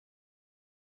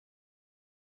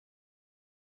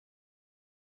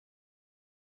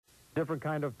Different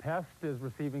kind of pest is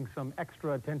receiving some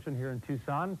extra attention here in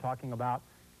Tucson, talking about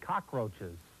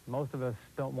cockroaches. Most of us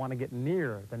don't want to get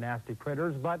near the nasty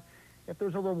critters, but if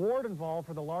there's a reward involved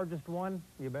for the largest one,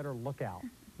 you better look out.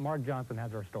 Mark Johnson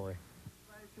has our story.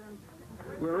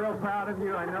 We're real proud of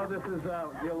you. I know this is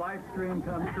your life dream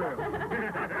come true.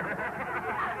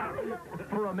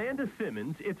 For Amanda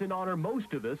Simmons, it's an honor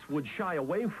most of us would shy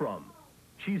away from.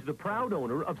 She's the proud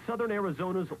owner of Southern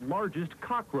Arizona's largest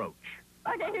cockroach.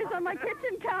 Okay, he's on my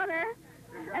kitchen counter,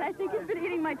 and I think he's been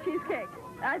eating my cheesecake.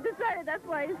 I decided that's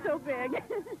why he's so big.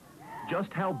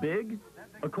 Just how big?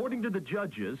 According to the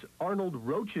judges, Arnold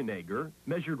Roachenegger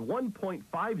measured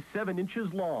 1.57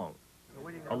 inches long.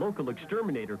 A local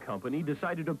exterminator company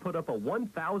decided to put up a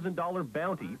 $1,000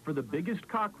 bounty for the biggest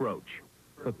cockroach.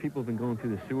 But people have been going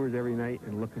through the sewers every night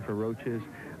and looking for roaches.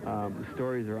 The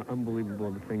stories are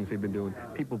unbelievable, the things they've been doing.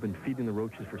 People have been feeding the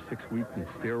roaches for 6 weeks in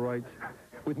steroids.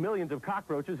 With millions of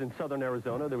cockroaches in southern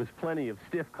Arizona, there was plenty of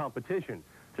stiff competition.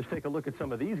 Just take a look at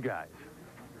some of these guys.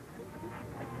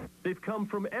 They've come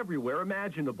from everywhere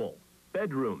imaginable.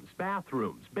 Bedrooms,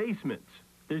 bathrooms, basements.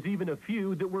 There's even a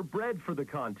few that were bred for the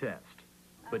contest.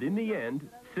 But in the end,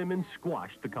 Simmons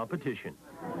squashed the competition.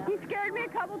 He scared me a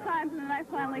couple times, and then I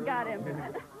finally got him.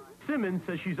 Simmons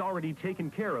says she's already taken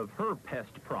care of her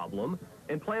pest problem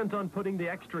and plans on putting the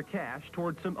extra cash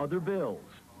towards some other bills.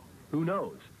 Who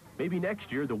knows? Maybe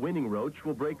next year the winning roach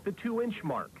will break the 2-inch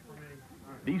mark.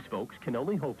 These folks can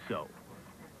only hope so.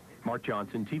 Mark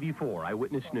Johnson, TV4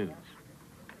 Eyewitness News.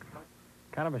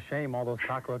 Kind of a shame all those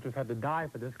cockroaches had to die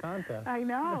for this contest. I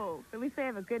know. At least they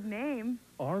have a good name.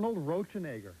 Arnold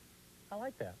Roachenegger. I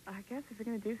like that. I guess if you're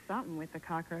going to do something with the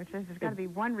cockroaches, there's got to be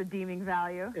one redeeming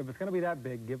value. If it's going to be that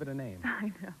big, give it a name. I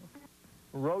know.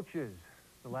 Roaches.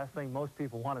 The last thing most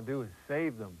people want to do is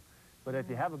save them. But if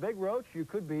you have a big roach, you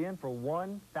could be in for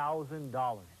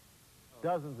 $1,000.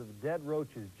 Dozens of dead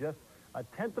roaches, just a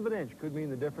tenth of an inch, could mean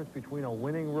the difference between a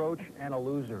winning roach and a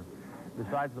loser.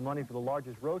 Besides the money for the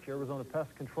largest roach, Arizona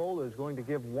Pest Control is going to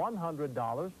give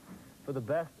 $100 for the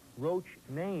best roach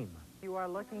name. You are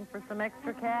looking for some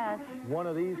extra cash. One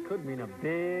of these could mean a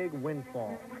big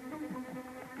windfall.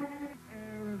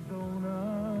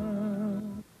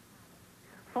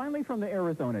 Finally, from the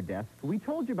Arizona desk, we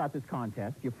told you about this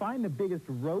contest. You find the biggest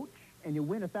roach, and you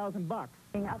win $1,000.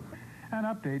 An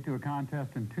update to a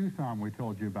contest in Tucson we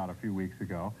told you about a few weeks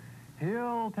ago.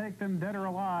 He'll take them dead or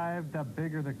alive. The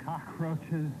bigger the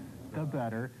cockroaches, the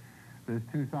better. This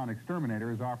Tucson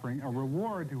exterminator is offering a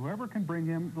reward to whoever can bring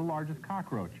him the largest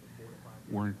cockroach.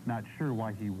 We're not sure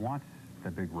why he wants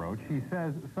the big roach. He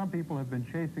says some people have been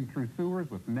chasing through sewers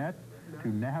with nets to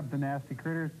nab the nasty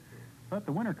critters, but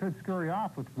the winner could scurry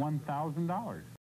off with $1,000.